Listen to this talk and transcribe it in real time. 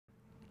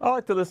I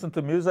like to listen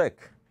to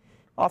music,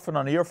 often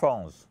on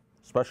earphones,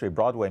 especially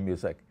Broadway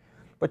music.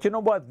 But you know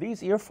what?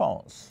 These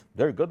earphones,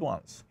 they're good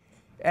ones.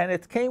 And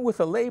it came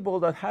with a label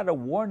that had a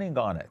warning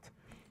on it.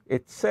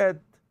 It said,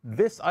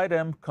 this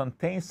item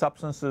contains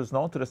substances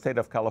known to the state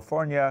of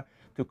California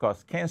to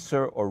cause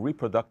cancer or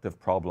reproductive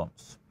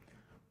problems.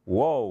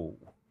 Whoa,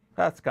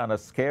 that's kind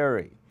of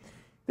scary.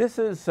 This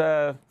is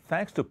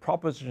thanks to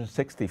Proposition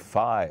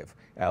 65,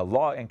 a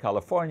law in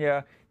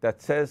California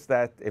that says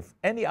that if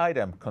any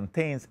item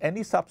contains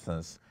any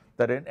substance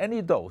that in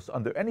any dose,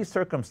 under any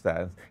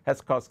circumstance,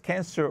 has caused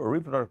cancer or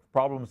reproductive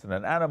problems in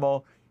an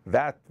animal,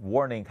 that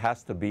warning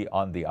has to be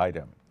on the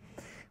item.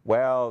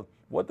 Well,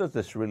 what does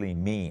this really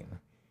mean?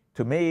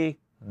 To me,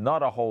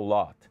 not a whole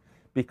lot,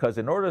 because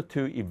in order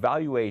to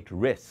evaluate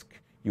risk,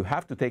 you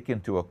have to take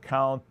into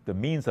account the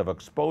means of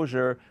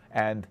exposure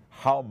and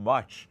how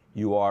much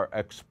you are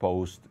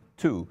exposed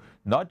to,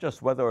 not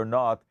just whether or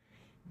not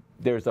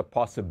there's a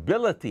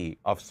possibility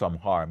of some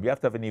harm. You have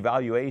to have an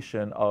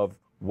evaluation of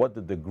what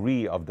the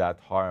degree of that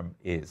harm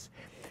is.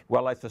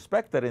 Well, I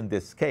suspect that in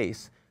this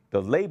case,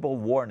 the label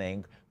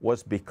warning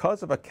was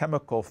because of a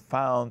chemical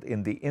found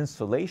in the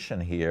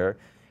insulation here,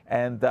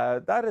 and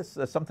that is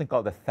something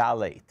called a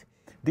phthalate.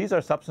 These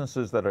are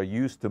substances that are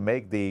used to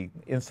make the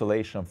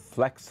insulation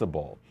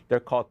flexible.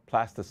 They're called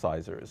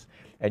plasticizers.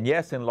 And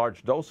yes, in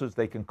large doses,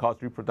 they can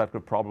cause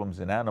reproductive problems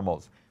in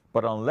animals.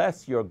 But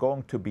unless you're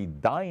going to be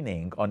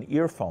dining on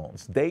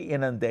earphones day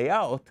in and day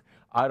out,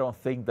 I don't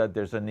think that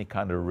there's any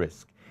kind of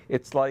risk.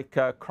 It's like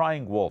a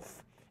crying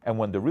wolf. And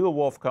when the real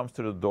wolf comes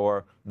to the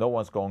door, no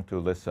one's going to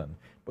listen.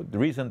 But the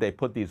reason they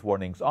put these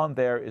warnings on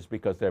there is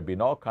because there have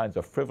been all kinds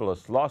of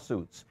frivolous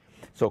lawsuits.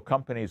 So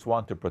companies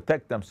want to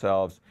protect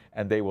themselves,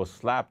 and they will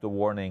slap the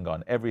warning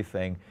on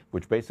everything,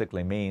 which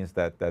basically means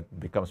that that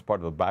becomes part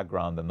of the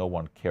background and no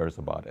one cares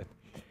about it.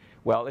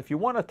 Well, if you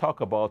want to talk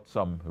about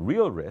some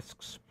real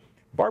risks,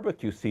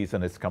 barbecue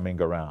season is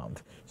coming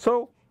around.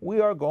 So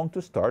we are going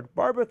to start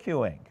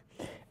barbecuing.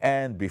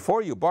 And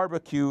before you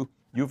barbecue,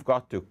 you've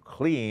got to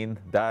clean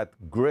that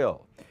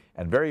grill.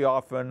 And very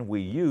often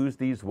we use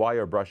these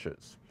wire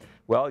brushes.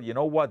 Well, you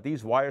know what?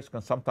 These wires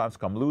can sometimes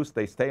come loose.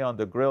 They stay on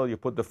the grill. You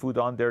put the food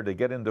on there. They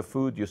get in the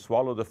food. You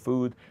swallow the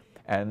food.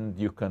 And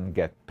you can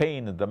get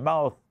pain in the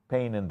mouth,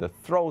 pain in the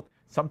throat,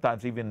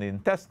 sometimes even the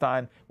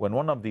intestine when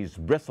one of these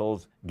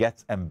bristles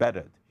gets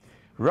embedded.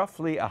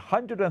 Roughly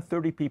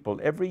 130 people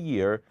every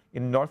year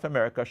in North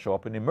America show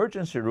up in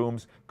emergency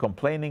rooms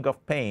complaining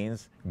of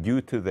pains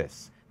due to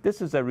this.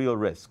 This is a real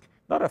risk,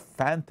 not a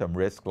phantom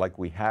risk like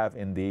we have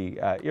in the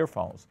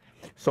earphones.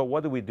 So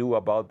what do we do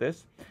about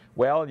this?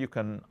 Well, you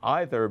can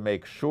either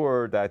make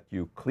sure that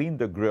you clean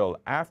the grill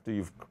after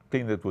you've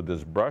cleaned it with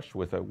this brush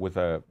with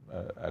a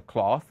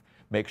cloth,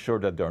 make sure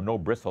that there are no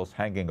bristles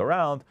hanging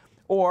around,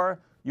 or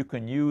you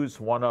can use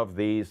one of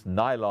these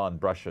nylon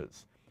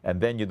brushes, and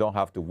then you don't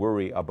have to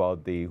worry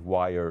about the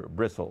wire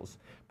bristles.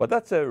 But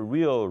that's a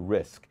real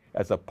risk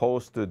as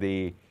opposed to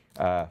the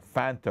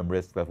phantom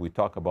risk that we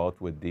talk about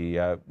with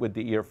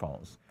the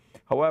earphones.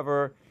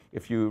 However,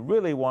 if you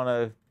really want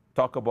to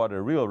talk about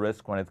a real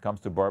risk when it comes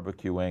to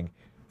barbecuing,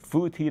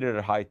 food heated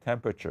at high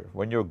temperature,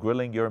 when you're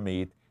grilling your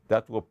meat,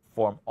 that will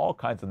form all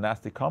kinds of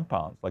nasty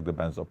compounds like the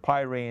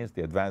benzopyrenes,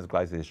 the advanced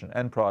glycation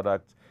end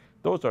products.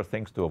 Those are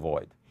things to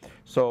avoid.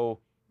 So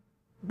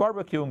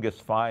barbecuing is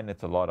fine,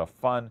 it's a lot of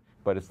fun,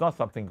 but it's not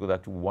something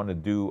that you want to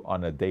do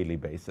on a daily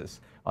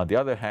basis. On the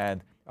other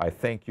hand, I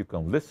think you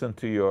can listen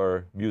to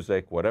your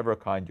music, whatever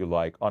kind you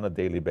like, on a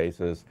daily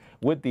basis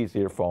with these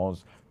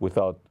earphones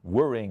without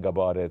worrying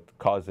about it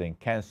causing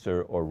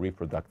cancer or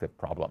reproductive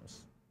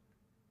problems.